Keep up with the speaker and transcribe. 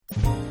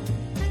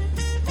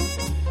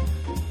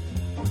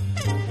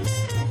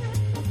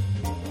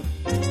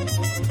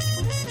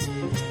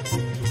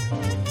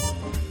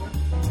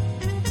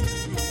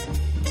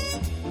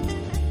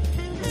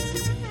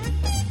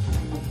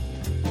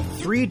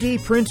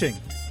3D printing.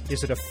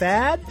 Is it a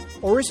fad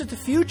or is it the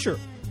future?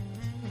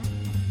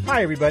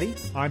 Hi, everybody.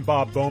 I'm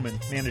Bob Bowman,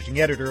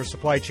 Managing Editor of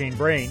Supply Chain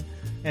Brain,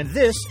 and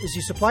this is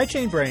the Supply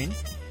Chain Brain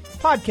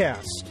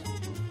podcast.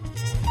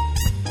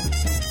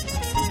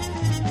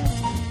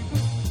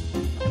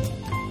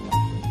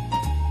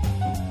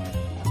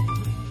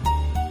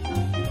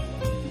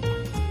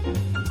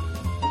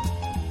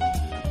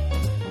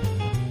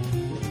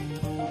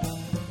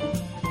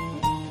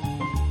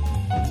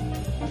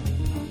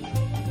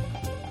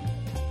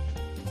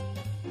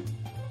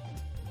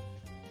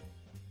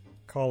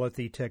 Call it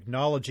the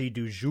technology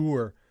du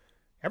jour.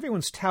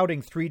 Everyone's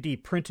touting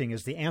 3D printing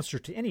as the answer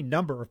to any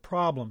number of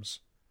problems.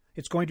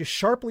 It's going to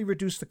sharply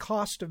reduce the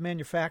cost of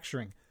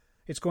manufacturing.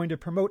 It's going to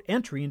promote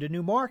entry into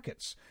new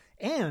markets.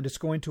 And it's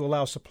going to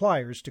allow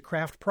suppliers to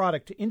craft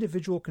product to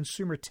individual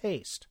consumer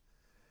taste.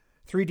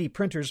 3D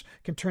printers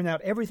can turn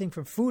out everything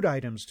from food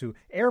items to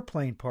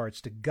airplane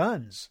parts to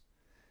guns.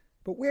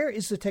 But where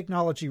is the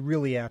technology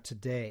really at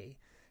today?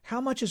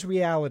 How much is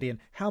reality and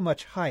how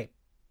much hype?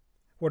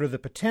 What are the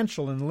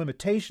potential and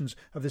limitations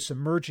of this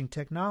emerging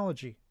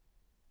technology?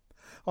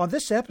 On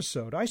this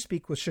episode, I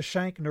speak with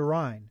Shashank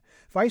Narain,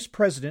 Vice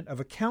President of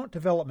Account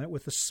Development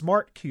with the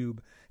Smart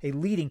Cube, a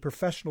leading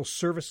professional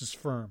services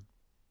firm.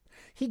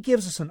 He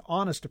gives us an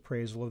honest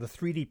appraisal of the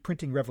 3D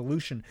printing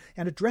revolution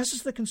and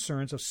addresses the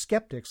concerns of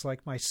skeptics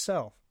like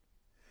myself.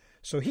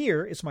 So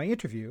here is my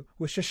interview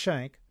with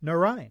Shashank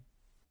Narain.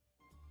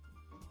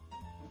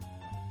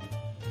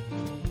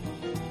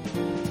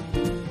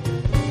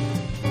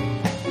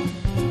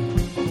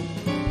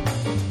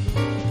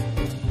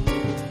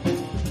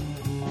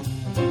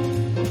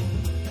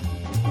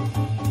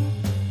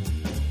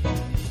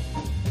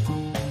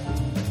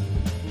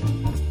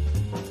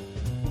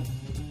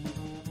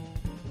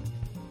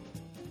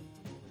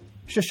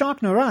 Shashank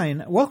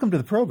Narain, welcome to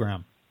the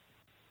program.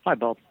 Hi,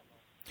 Bob.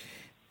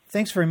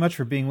 Thanks very much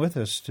for being with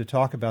us to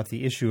talk about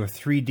the issue of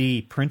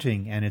 3D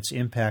printing and its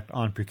impact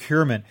on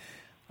procurement.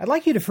 I'd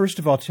like you to first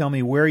of all tell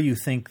me where you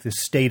think the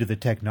state of the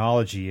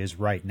technology is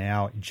right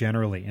now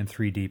generally in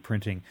 3D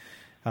printing.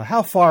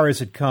 How far has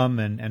it come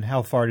and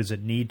how far does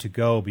it need to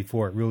go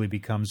before it really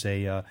becomes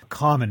a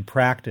common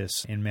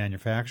practice in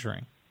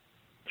manufacturing?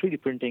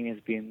 3D printing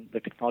the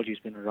technology has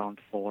been around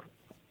for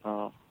 2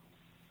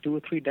 or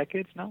 3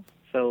 decades now.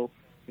 So,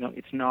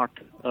 it's not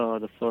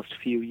the first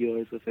few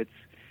years of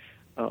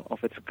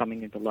its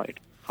coming into light.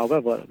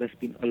 However, there's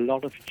been a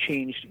lot of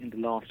change in the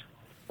last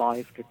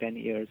 5 to 10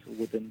 years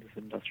within this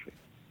industry.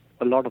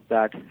 A lot of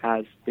that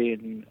has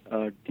been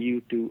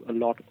due to a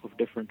lot of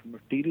different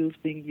materials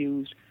being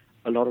used,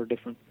 a lot of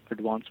different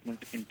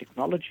advancement in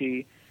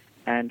technology,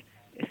 and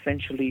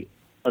essentially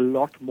a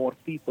lot more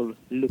people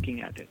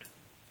looking at it.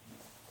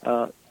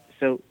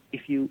 So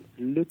if you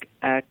look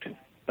at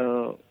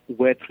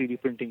where 3D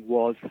printing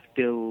was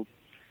till,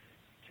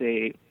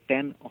 say,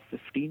 10 or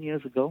 15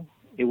 years ago,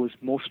 it was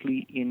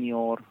mostly in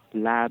your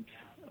labs,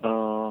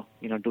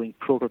 doing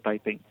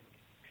prototyping.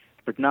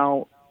 But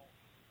now,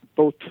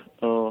 both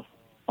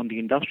on the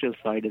industrial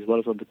side as well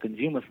as on the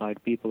consumer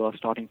side, people are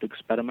starting to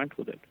experiment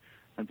with it,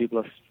 and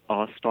people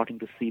are starting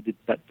to see the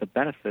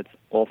benefits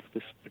of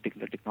this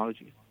particular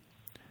technology.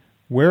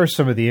 Where are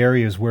some of the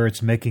areas where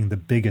it's making the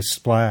biggest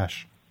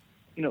splash?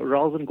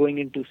 Rather than going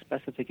into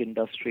specific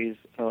industries,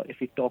 if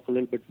we talk a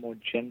little bit more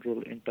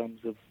general in terms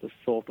of the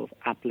sort of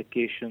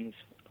applications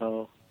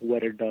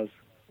where it does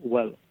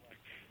well.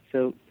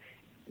 So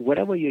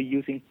wherever you're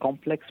using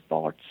complex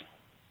parts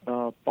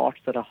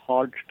that are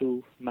hard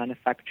to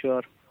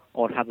manufacture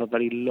or have a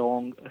very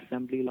long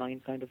assembly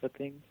line kind of a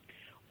thing,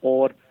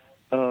 or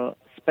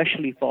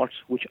especially parts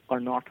which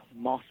are not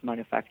mass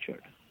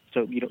manufactured.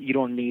 So you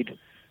don't need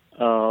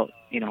 5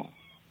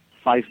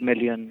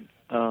 million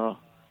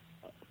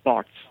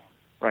parts,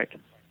 right?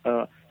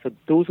 So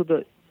those are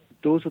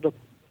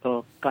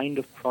the kind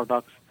of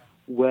products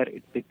where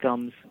it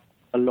becomes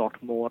a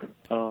lot more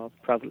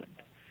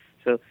prevalent.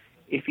 So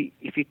if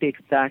you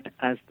take that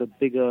as the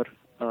bigger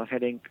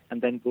heading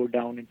and then go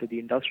down into the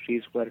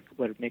industries where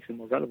it makes it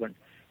more relevant,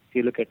 if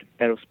you look at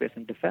aerospace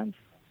and defense,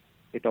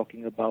 we're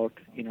talking about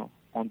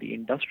on the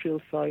industrial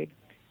side,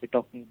 we're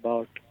talking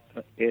about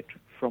it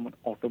from an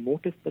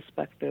automotive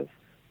perspective.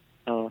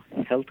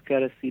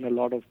 Healthcare has seen a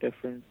lot of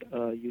different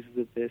uses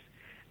of this,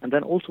 and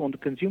then also on the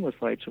consumer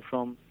side. So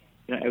from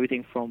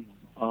everything from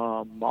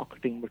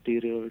marketing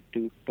material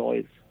to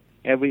toys.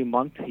 Every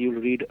month you'll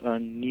read a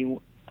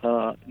new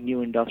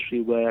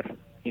industry where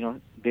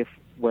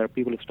where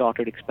people have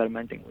started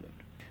experimenting with it.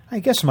 I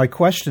guess my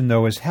question,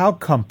 though, is how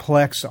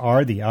complex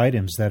are the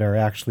items that are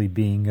actually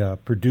being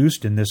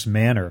produced in this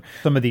manner?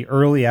 Some of the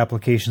early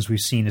applications we've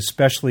seen,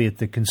 especially at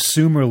the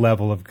consumer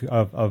level of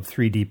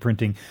 3D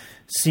printing,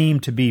 seem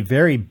to be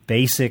very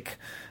basic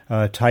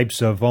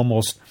types of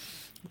almost...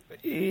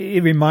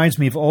 It reminds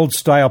me of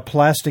old-style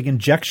plastic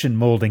injection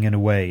molding in a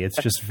way.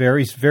 It's just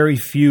very, very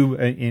few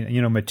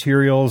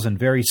materials and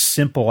very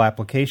simple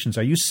applications.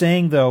 Are you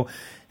saying, though,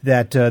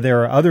 that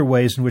there are other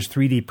ways in which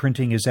 3D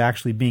printing is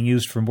actually being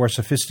used for more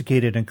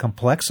sophisticated and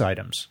complex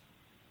items?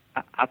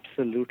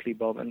 Absolutely,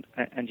 Bob, and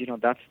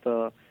that's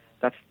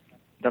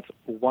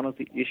one of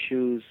the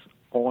issues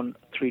on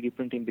 3D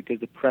printing, because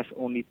the press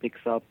only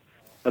picks up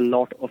a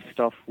lot of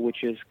stuff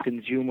which is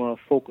consumer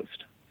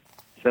focused.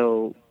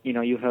 So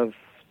you have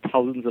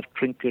thousands of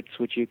trinkets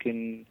which you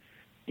can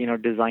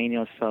design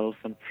yourself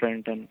and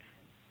print, and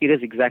it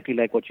is exactly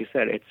like what you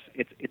said.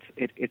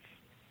 It's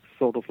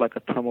sort of like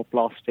a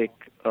thermoplastic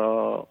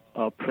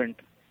print,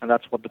 and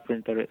that's what the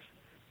printer is.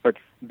 But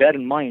bear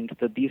in mind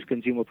that these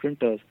consumer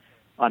printers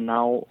are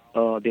now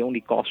they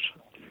only cost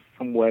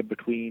somewhere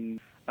between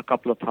a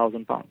couple of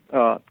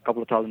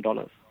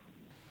 $1,000.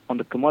 On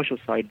the commercial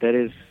side,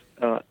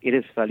 it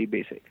is fairly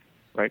basic,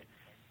 right?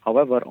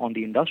 However, on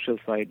the industrial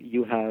side,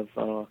 you have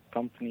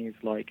companies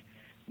like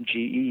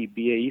GE,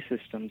 BAE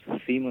Systems,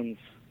 Siemens,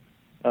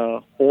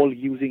 all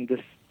using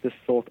this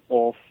sort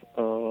of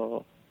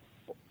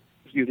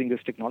using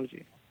this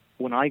technology.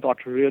 When I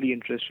got really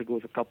interested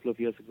was a couple of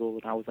years ago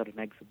when I was at an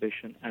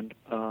exhibition, and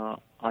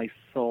I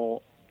saw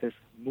this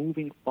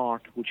moving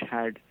part which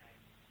had,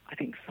 I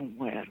think,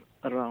 somewhere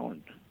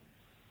around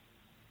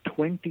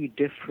 20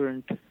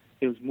 different.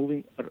 It was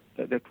moving.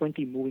 There are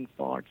 20 moving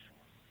parts,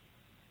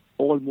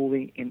 all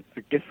moving in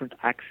a different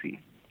axis,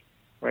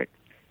 right?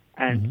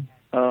 And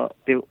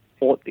it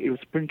was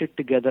printed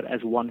together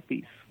as one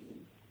piece,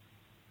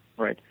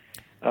 right?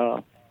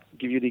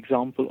 Give you the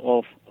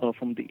example of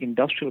from the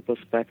industrial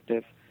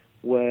perspective,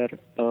 where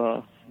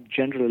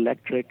General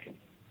Electric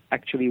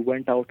actually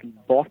went out and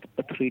bought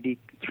a 3D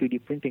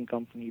printing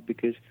company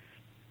because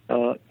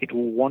it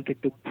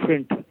wanted to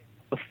print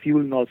a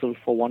fuel nozzle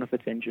for one of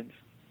its engines.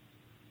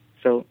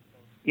 So,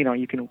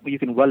 you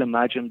can well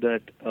imagine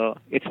that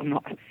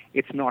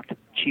it's not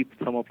cheap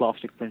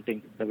thermoplastic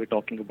printing that we're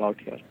talking about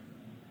here.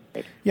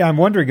 Right? Yeah, I'm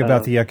wondering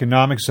about the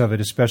economics of it,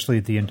 especially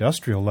at the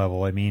industrial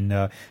level. I mean,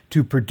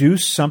 to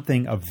produce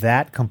something of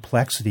that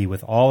complexity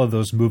with all of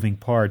those moving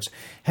parts,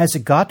 has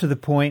it got to the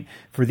point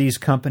for these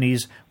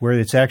companies where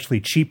it's actually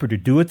cheaper to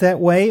do it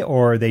that way,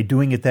 or are they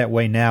doing it that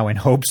way now in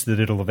hopes that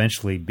it'll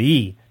eventually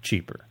be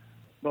cheaper?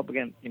 Well,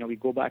 again, we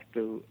go back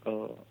to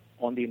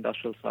on the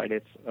industrial side.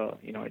 It's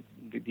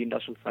the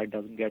industrial side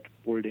doesn't get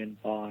pulled in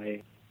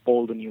by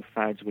all the new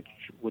fads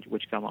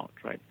which come out,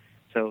 right?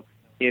 So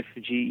if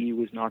GE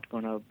was not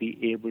going to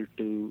be able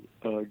to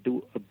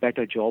do a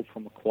better job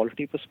from a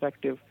quality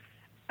perspective,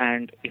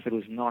 and if it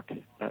was not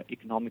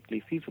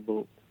economically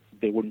feasible,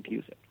 they wouldn't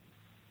use it.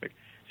 Right?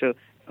 So,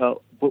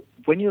 but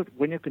when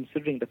you're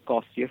considering the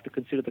cost, you have to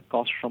consider the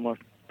cost from a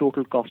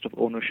total cost of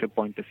ownership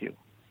point of view.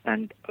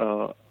 And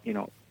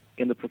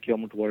in the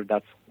procurement world,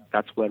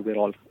 that's where we're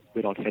all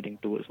heading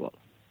to as well,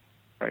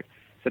 right?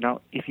 So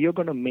now, if you're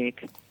going to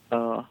make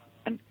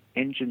an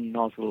engine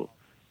nozzle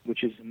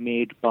which is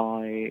made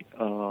by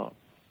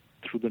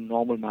through the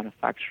normal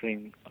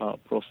manufacturing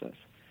process,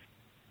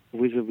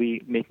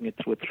 vis-a-vis making it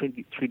through a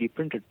 3D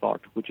printed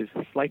part, which is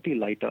slightly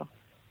lighter,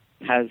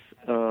 has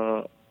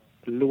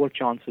lower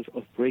chances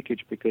of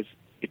breakage because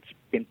it's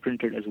been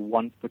printed as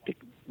one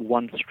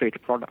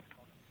straight product,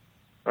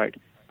 right?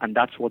 And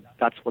that's what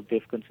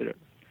they've considered.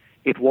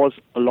 It was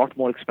a lot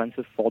more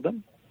expensive for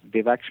them.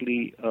 They've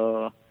actually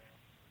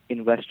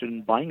invested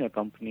in buying a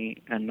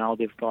company, and now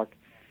they've got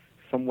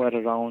somewhere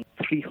around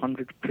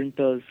 300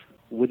 printers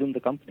within the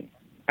company.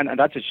 And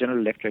that's just General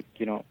Electric.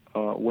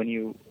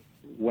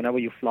 Whenever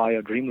you fly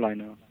a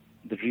Dreamliner,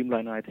 the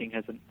Dreamliner I think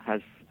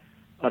has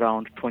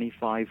around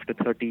 25 to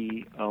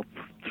 30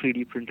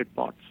 3D printed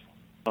parts.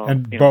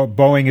 And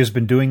Boeing has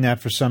been doing that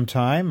for some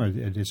time? Or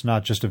it's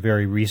not just a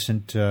very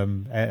recent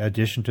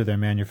addition to their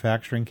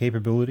manufacturing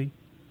capability?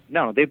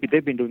 No, they've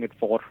been doing it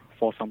for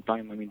some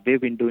time. I mean, they've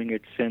been doing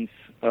it since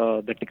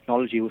the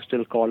technology was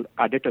still called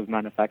additive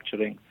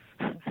manufacturing,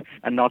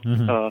 and not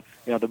the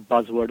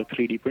buzzword of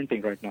 3D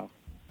printing right now.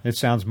 It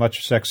sounds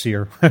much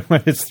sexier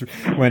when it's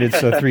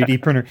a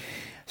 3D printer.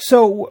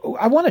 So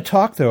I want to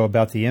talk, though,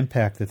 about the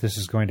impact that this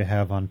is going to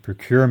have on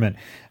procurement,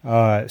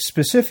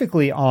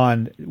 specifically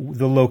on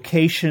the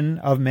location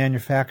of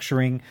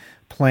manufacturing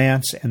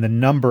plants and the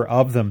number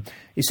of them.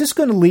 Is this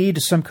going to lead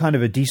to some kind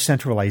of a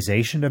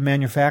decentralization of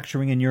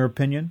manufacturing, in your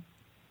opinion?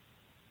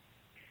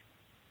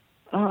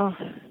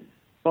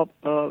 Bob,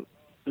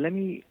 let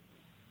me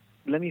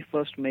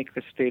first make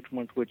a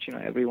statement which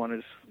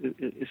everyone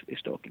is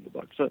talking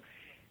about. So,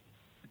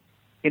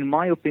 in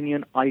my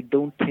opinion, I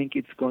don't think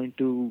it's going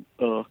to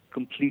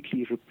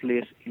completely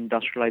replace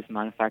industrialized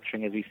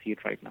manufacturing as we see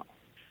it right now.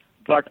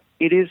 But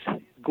it is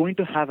going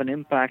to have an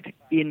impact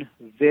in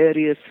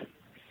various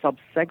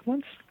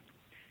subsegments.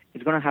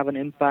 It's going to have an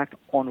impact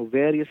on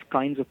various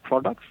kinds of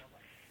products,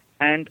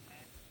 and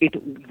it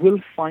will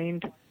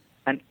find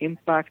an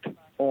impact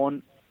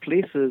on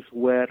places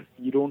where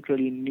you don't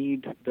really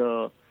need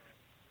the,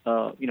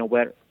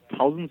 where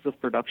thousands of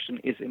production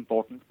is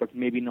important, but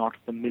maybe not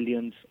the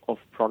millions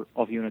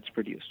of units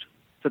produced.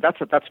 So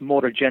that's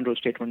more a general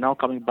statement. Now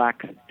coming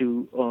back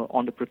to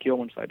on the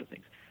procurement side of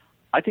things,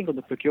 I think on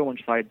the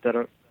procurement side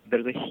there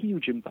is a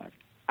huge impact.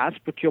 As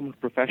procurement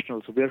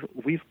professionals,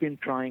 we've been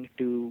trying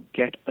to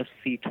get a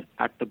seat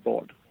at the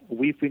board.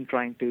 We've been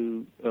trying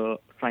to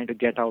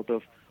get out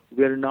of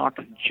we're not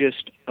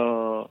just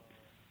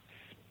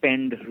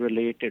spend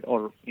related,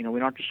 or we're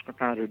not just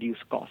trying to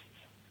reduce costs,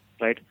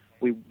 right?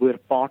 We're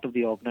part of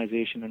the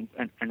organization,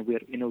 and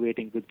we're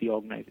innovating with the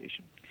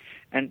organization.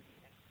 And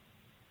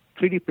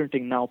 3D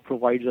printing now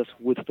provides us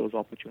with those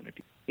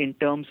opportunities in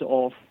terms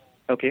of,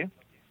 okay,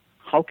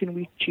 how can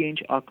we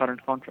change our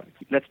current contracts?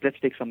 Let's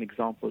take some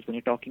examples. When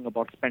you're talking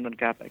about spend on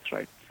CapEx,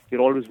 right?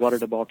 You're always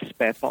worried about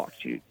spare parts.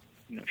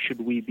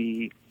 Should we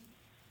be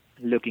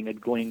looking at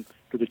going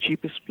to the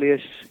cheapest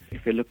place?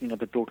 If you're looking at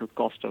the total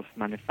cost of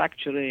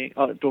manufacturing,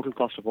 total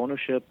cost of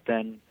ownership,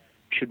 then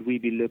should we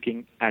be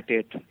looking at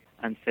it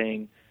and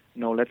saying,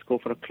 no, let's go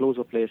for a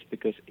closer place,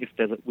 because if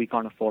we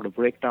can't afford a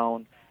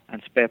breakdown,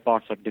 and spare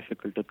parts are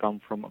difficult to come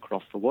from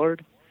across the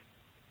world.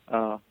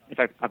 In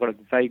fact, I've got a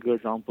very good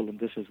example in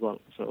this as well.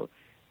 So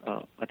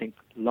I think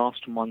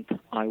last month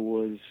I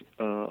was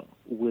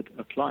with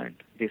a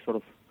client. They sort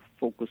of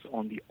focus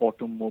on the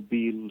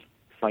automobile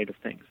side of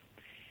things.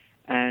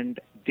 And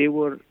they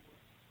were,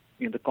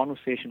 the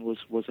conversation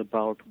was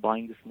about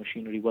buying this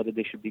machinery, whether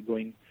they should be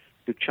going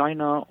to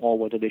China or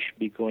whether they should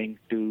be going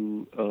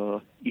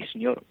to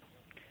Eastern Europe.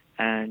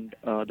 And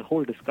the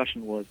whole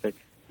discussion was that,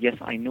 yes,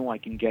 I know I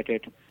can get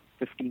it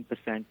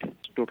 15%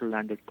 total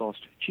landed cost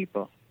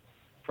cheaper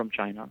from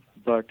China,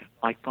 but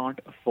I can't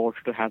afford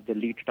to have the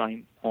lead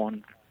time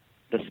on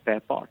the spare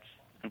parts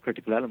and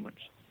critical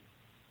elements.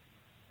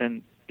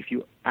 Then if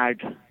you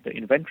add the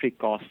inventory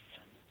costs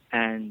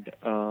and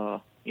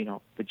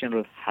the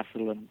general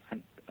hassle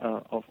and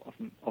of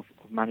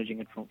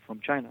managing it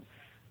from China,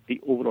 the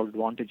overall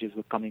advantages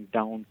were coming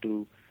down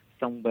to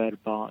somewhere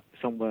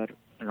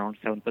around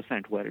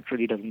 7%, where it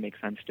really doesn't make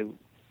sense to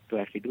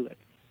actually do that.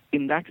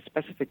 In that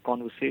specific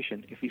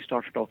conversation, if we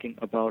start talking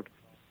about,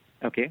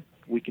 okay,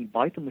 we can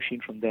buy the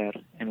machine from there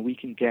and we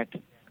can get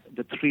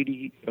the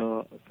 3D,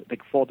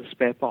 for the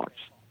spare parts,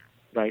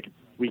 right?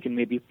 We can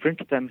maybe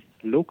print them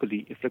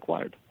locally if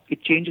required.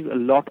 It changes a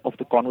lot of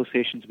the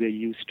conversations we're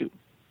used to,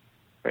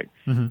 right?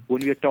 Mm-hmm.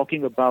 When we are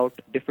talking about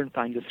different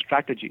kinds of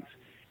strategies,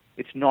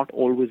 it's not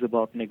always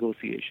about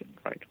negotiation,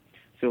 right?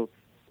 So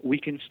we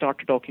can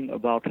start talking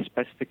about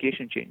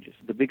specification changes.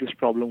 The biggest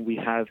problem we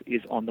have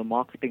is on the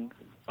marketing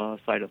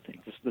side of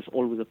things. There's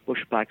always a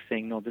pushback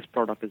saying, no, this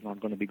product is not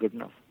going to be good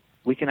enough.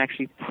 We can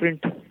actually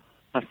print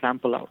a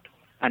sample out,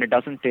 and it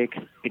doesn't take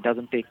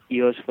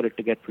years for it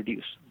to get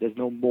produced. There's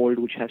no mold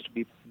which has to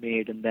be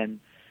made, and then,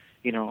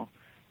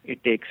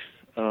 it takes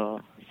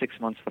 6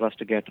 months for us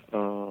to get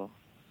a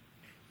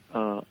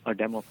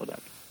demo for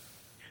that.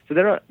 So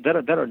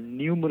there are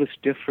numerous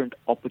different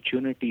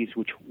opportunities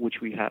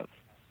which we have.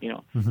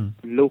 Mm-hmm.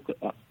 Local,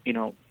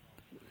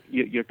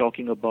 you're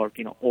talking about,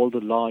 all the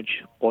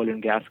large oil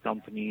and gas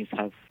companies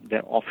have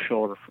their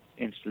offshore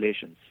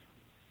installations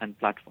and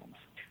platforms.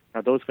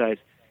 Now, those guys,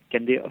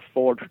 can they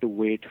afford to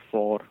wait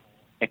for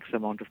X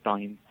amount of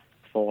time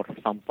for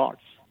some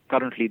parts?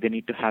 Currently, they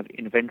need to have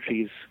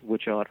inventories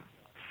which are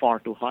far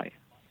too high.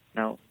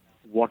 Now,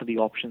 what are the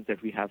options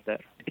that we have there?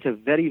 It's a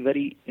very,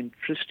 very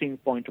interesting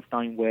point of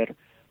time where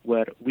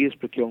we as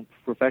procurement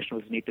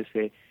professionals need to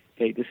say,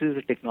 hey, this is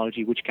a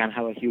technology which can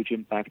have a huge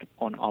impact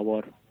on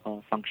our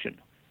function,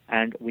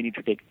 and we need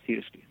to take it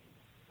seriously.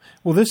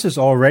 Well, this is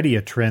already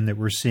a trend that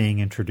we're seeing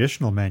in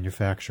traditional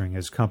manufacturing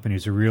as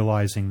companies are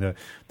realizing the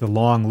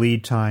long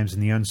lead times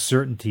and the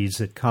uncertainties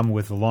that come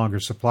with the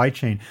longer supply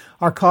chain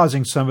are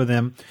causing some of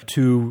them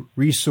to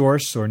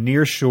resource or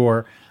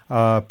nearshore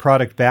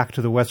product back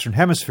to the Western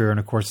Hemisphere. And,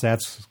 of course, that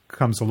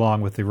comes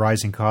along with the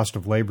rising cost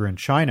of labor in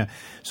China.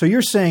 So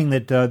you're saying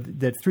that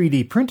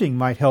 3D printing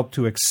might help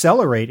to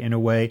accelerate, in a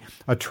way,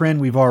 a trend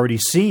we've already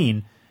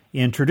seen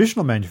in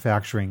traditional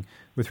manufacturing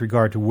with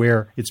regard to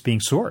where it's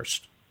being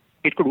sourced.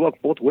 It could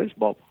work both ways,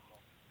 Bob.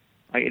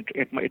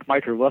 It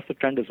might reverse the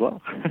trend as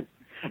well,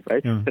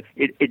 right? Yeah.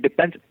 It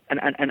depends,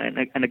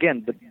 and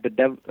again,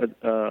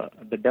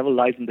 the devil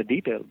lies in the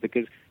detail,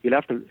 because you'll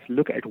have to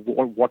look at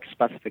what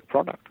specific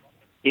product.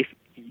 If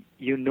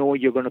you're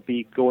going to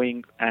be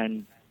going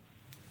and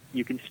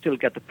you can still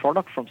get the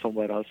product from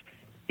somewhere else,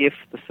 if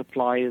the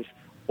supplies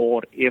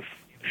or if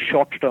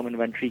short-term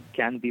inventory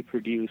can be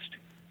produced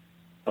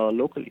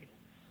locally.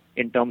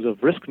 In terms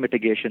of risk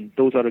mitigation,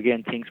 those are,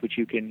 again, things which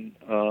you can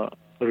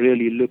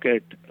really look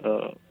at,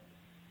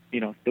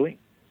 doing.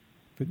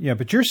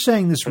 But you're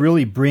saying this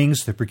really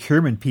brings the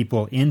procurement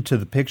people into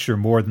the picture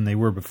more than they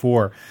were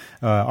before,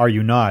 are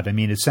you not? I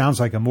mean, it sounds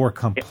like a more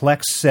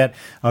complex set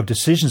of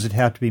decisions that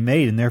have to be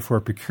made, and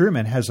therefore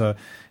procurement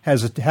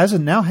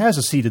now has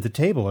a seat at the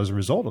table as a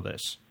result of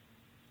this.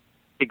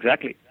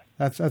 Exactly.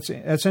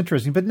 That's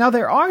interesting. But now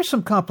there are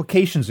some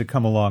complications that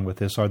come along with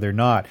this, are there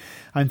not?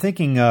 I'm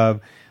thinking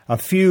of a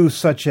few,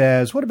 such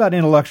as, what about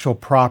intellectual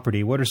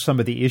property? What are some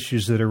of the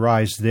issues that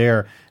arise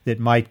there that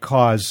might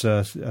cause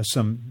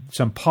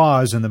some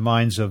pause in the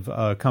minds of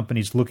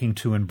companies looking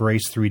to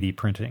embrace 3D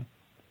printing?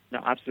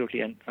 No, absolutely.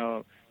 And,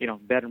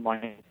 bear in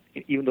mind,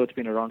 even though it's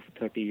been around for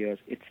 30 years,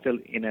 it's still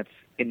in its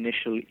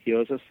initial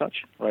years as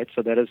such, right?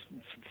 So there is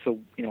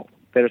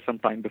some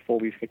time before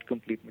we hit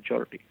complete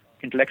maturity.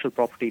 intellectual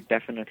property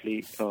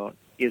definitely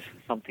is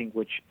something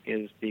which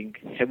is being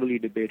heavily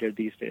debated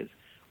these days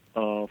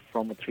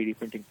from a 3D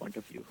printing point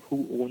of view.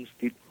 Who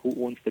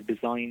owns the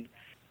design?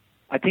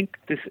 I think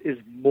this is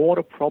more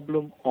a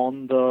problem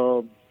on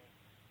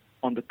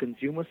the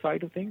consumer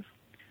side of things.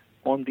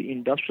 On the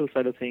industrial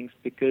side of things,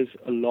 because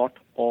a lot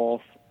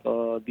of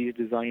these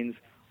designs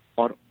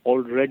are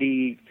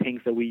already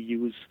things that we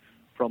use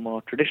from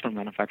a traditional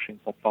manufacturing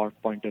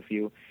point of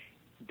view,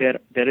 there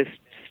is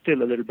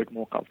still a little bit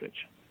more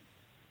coverage,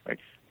 right?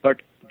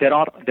 But there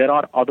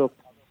are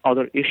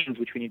other issues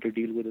which we need to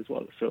deal with as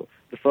well. So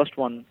the first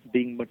one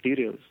being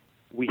materials.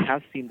 We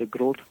have seen the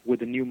growth with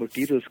the new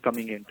materials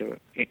coming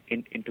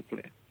into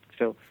play.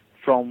 So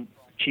from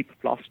cheap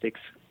plastics,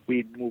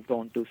 we've moved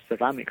on to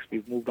ceramics.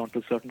 We've moved on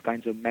to certain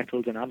kinds of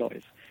metals and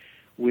alloys.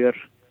 We're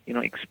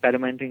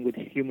experimenting with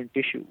human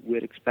tissue.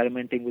 We're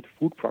experimenting with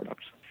food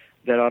products.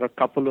 There are a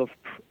couple of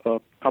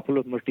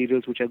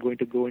materials which are going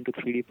to go into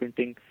 3D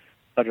printing,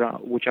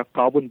 which are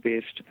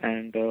carbon-based,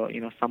 and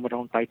some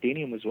around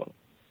titanium as well.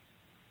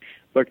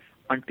 But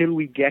until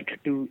we get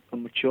to a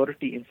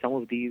maturity in some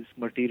of these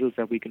materials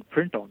that we can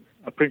print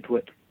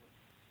with,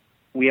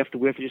 we have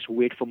to just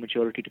wait for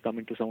maturity to come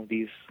into some of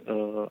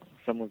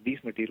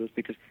these materials,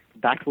 because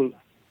that will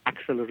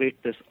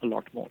accelerate this a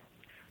lot more.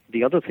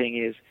 The other thing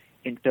is,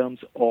 in terms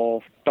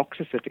of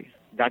toxicity,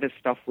 that is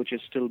stuff which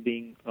is still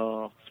being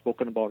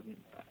spoken about.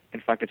 In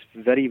fact, it's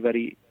very,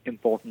 very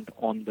important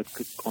on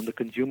the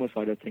consumer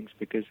side of things,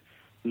 because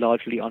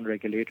largely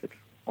unregulated.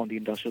 On the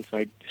industrial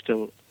side,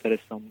 still there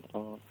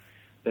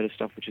is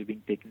stuff which is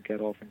being taken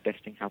care of and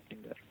testing happening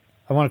there.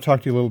 I want to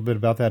talk to you a little bit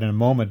about that in a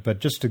moment, but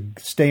just to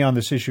stay on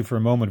this issue for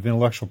a moment of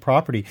intellectual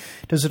property,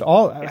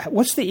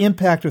 what's the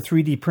impact of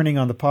 3D printing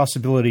on the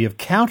possibility of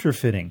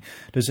counterfeiting?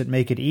 Does it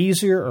make it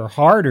easier or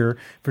harder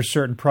for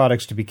certain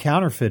products to be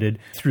counterfeited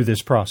through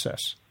this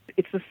process?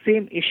 It's the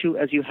same issue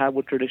as you have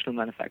with traditional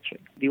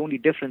manufacturing. The only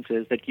difference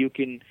is that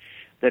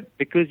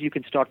because you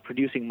can start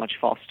producing much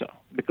faster,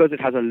 because it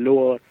has a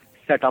lower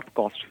setup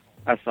cost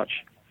as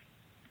such,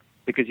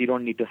 because you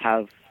don't need to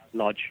have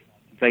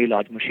very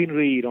large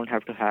machinery, you don't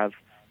have to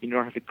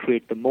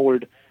create the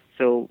mold.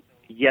 So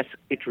yes,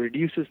 it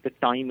reduces the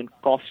time and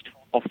cost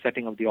of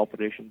setting up the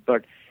operation.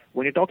 But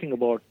when you're talking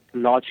about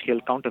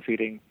large-scale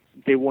counterfeiting,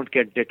 they won't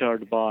get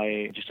deterred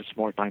by just a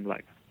small time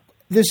lag.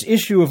 This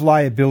issue of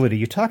liability,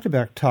 you talked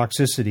about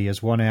toxicity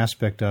as one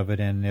aspect of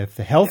it, and if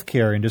the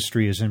healthcare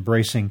industry is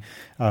embracing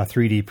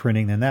 3D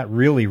printing, then that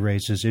really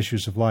raises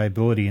issues of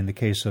liability in the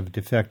case of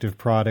defective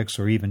products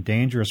or even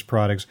dangerous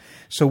products.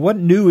 So what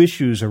new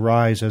issues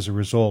arise as a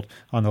result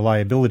on the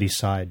liability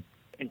side?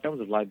 In terms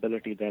of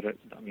liability, there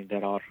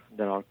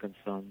are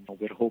concerns.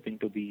 We're hoping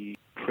to be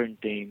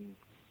printing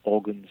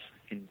organs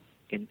in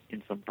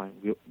some time.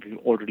 We've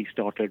already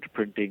started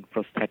printing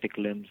prosthetic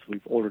limbs.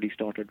 We've already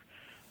started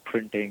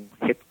printing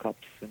hip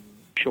cups and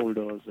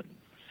shoulders and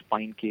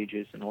spine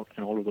cages and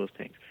all of those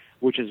things,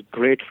 which is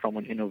great from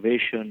an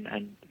innovation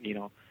and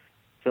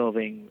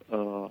serving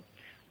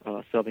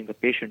the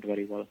patient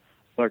very well.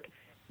 But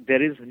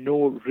there is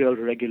no real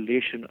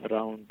regulation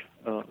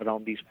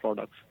around these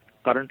products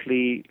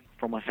currently.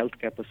 From a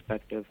healthcare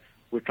perspective,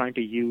 we're trying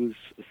to use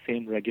the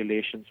same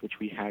regulations which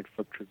we had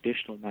for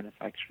traditional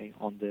manufacturing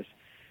on this,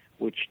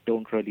 which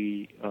don't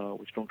really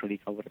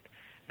cover it.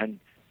 And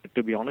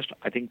to be honest,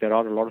 I think there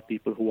are a lot of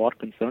people who are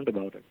concerned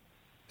about it.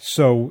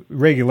 So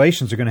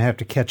regulations are going to have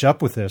to catch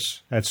up with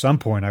this at some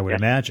point, I would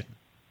imagine.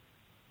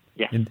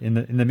 Yeah.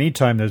 In the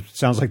meantime, it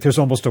sounds like there's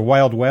almost a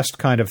Wild West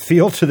kind of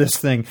feel to this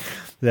thing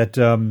that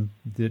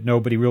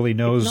nobody really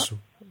knows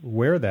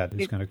where that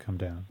is going to come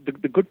down.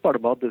 The good part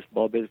about this,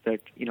 Bob, is that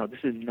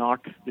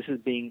this is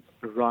being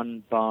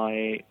run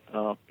by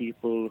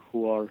people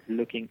who are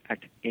looking at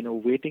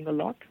innovating a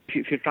lot.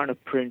 If you're trying to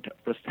print a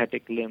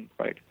prosthetic limb,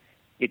 right,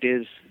 it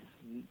is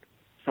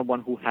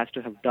someone who has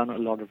to have done a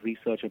lot of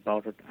research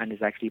about it and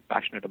is actually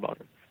passionate about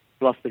it.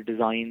 Plus, the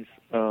designs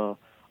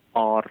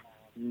are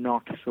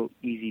not so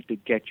easy to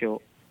get your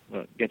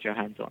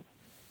hands on.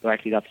 So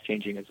actually, that's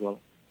changing as well.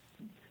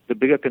 The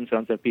bigger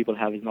concerns that people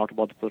have is not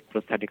about the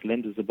prosthetic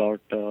limbs; it's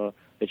about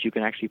that you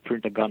can actually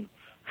print a gun.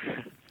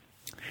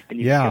 And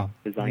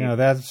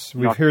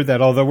we've heard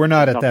that. Although we're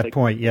not at that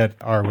point yet,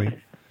 are we?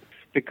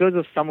 Because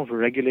of some of the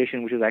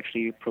regulation which is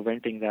actually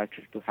preventing that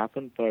to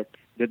happen, but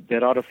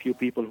there are a few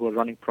people who are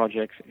running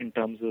projects in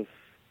terms of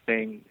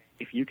saying,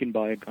 if you can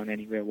buy a gun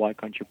anywhere, why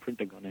can't you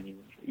print a gun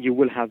anywhere? You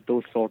will have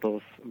those sort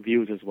of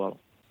views as well.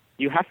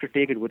 You have to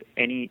take it with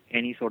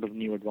any sort of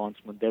new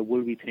advancement. There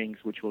will be things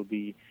which will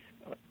be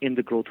in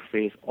the growth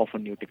phase of a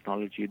new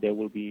technology. There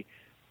will be,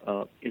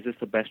 is this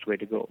the best way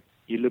to go?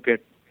 You look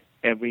at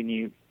over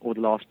the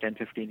last 10,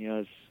 15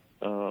 years,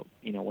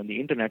 when the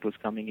internet was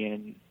coming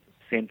in,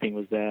 same thing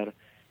was there.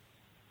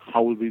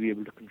 How will we be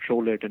able to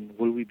control it, and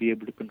will we be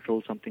able to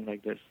control something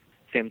like this?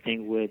 Same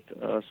thing with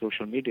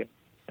social media.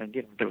 And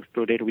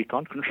to a data we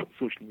can't control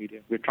social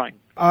media. We're trying.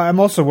 I'm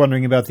also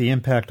wondering about the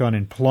impact on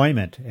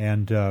employment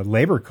and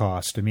labor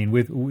cost. I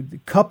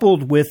mean,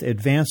 coupled with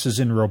advances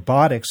in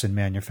robotics and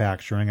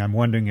manufacturing, I'm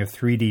wondering if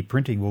 3D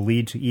printing will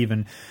lead to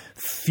even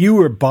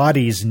fewer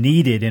bodies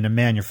needed in a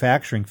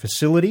manufacturing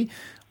facility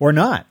or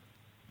not.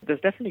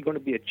 There's definitely going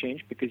to be a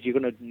change because you're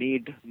going to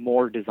need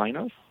more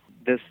designers.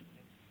 There's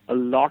a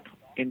lot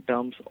in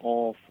terms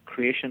of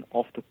creation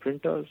of the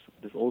printers.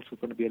 There's also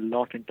going to be a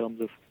lot in terms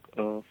of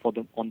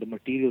on the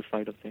material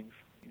side of things.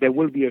 There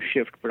will be a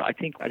shift, but I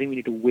think we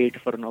need to wait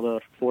for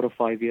another 4 or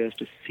 5 years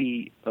to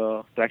see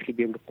to actually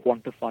be able to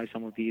quantify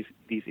some of these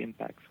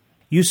impacts.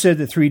 You said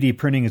that 3D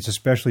printing is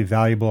especially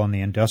valuable on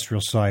the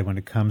industrial side when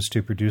it comes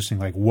to producing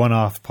like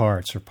one-off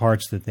parts or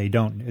parts that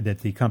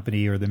the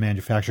company or the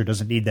manufacturer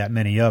doesn't need that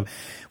many of,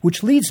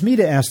 which leads me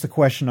to ask the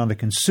question on the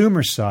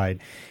consumer side.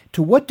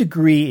 To what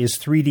degree is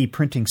 3D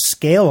printing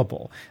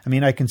scalable? I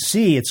mean, I can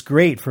see it's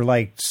great for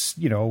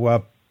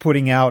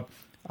putting out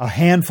a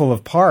handful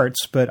of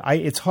parts, but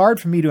it's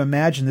hard for me to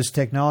imagine this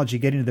technology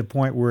getting to the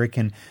point where it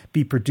can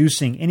be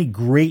producing any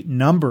great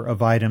number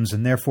of items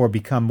and therefore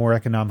become more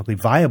economically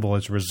viable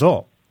as a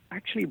result.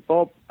 Actually,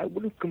 Bob, I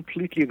wouldn't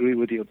completely agree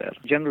with you there.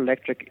 General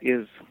Electric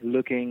is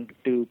looking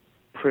to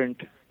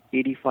print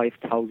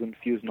 85,000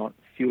 fuel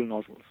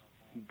nozzles.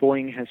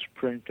 Boeing has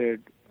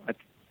printed,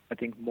 I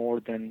think,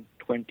 more than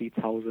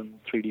 20,000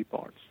 3D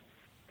parts.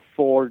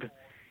 Ford,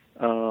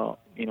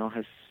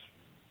 has,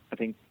 I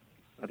think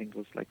it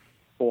was like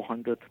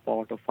 400th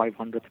part or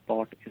 500th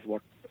part is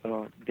what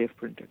they've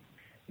printed.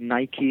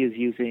 Nike is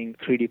using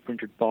 3D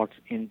printed parts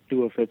in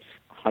 2 of its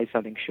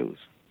high-selling shoes.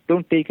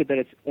 Don't take it that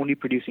it's only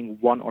producing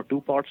 1 or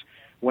 2 parts.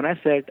 When I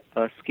said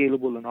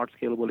scalable or not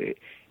scalable,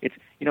 it's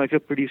if you're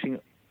producing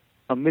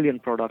 1 million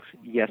products,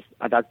 yes,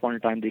 at that point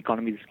in time the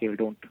economies of scale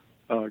don't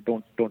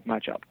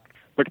match up.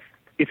 But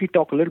if you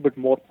talk a little bit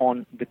more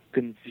on the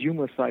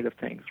consumer side of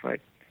things,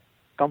 right?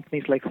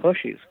 Companies like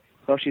Hershey's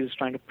is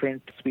trying to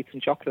print sweets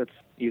and chocolates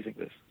using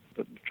this.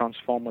 The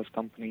Transformers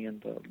company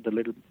and the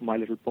My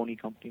Little Pony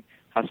company,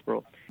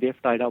 Hasbro, they've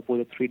tied up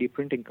with a 3D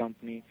printing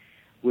company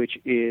which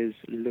is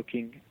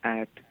looking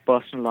at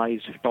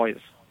personalized toys.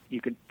 You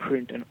can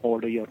print and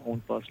order your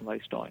own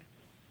personalized toy.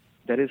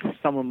 There is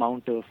some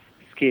amount of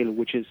scale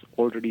which is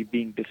already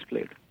being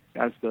displayed.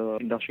 As the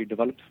industry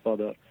develops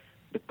further,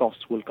 the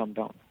costs will come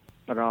down.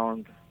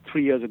 Around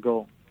 3 years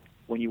ago,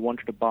 when you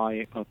wanted to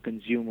buy a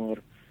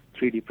consumer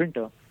 3D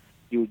printer,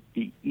 you'd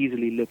be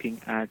easily looking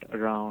at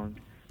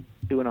around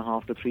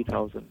 $2,500 to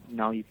 $3,000.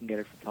 Now you can get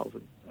it for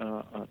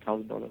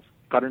 $1,000.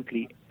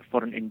 Currently,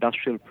 for an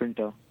industrial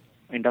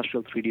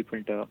 3D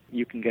printer,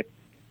 you can get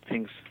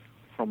things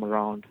from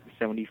around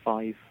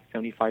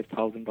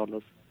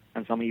 $75,000,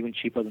 and some even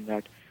cheaper than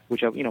that,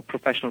 which are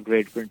professional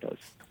grade printers.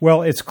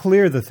 Well, it's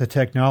clear that the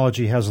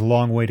technology has a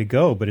long way to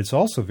go, but it's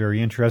also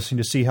very interesting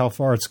to see how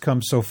far it's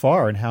come so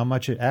far and how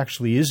much it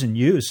actually is in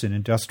use in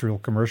industrial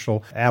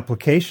commercial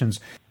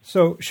applications.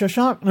 So,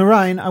 Shashank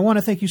Narayan, I want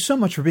to thank you so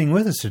much for being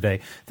with us today.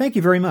 Thank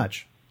you very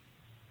much.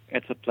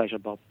 It's a pleasure,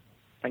 Bob.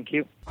 Thank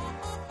you.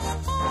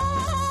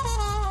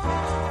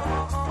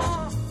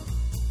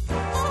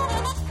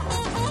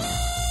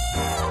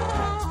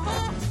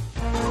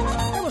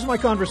 That was my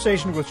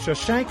conversation with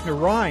Shashank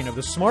Narayan of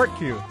the Smart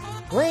Cube,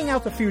 laying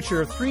out the future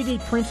of 3D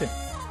printing.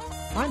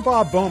 I'm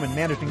Bob Bowman,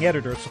 managing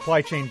editor of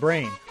Supply Chain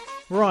Brain.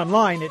 We're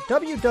online at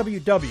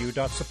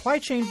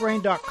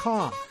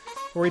www.supplychainbrain.com,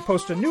 where we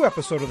post a new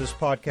episode of this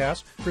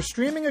podcast for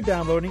streaming or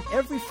downloading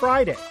every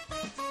Friday.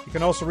 You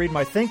can also read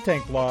my Think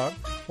Tank blog,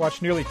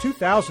 watch nearly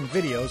 2,000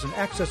 videos, and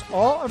access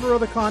all of our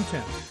other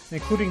content,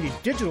 including the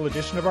digital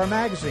edition of our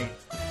magazine.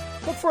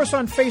 Look for us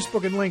on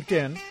Facebook and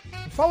LinkedIn,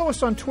 and follow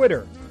us on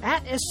Twitter,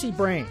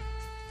 @SCBrain.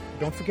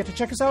 Don't forget to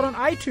check us out on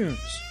iTunes.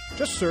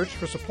 Just search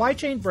for Supply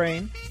Chain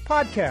Brain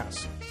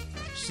Podcast.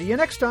 See you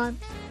next time.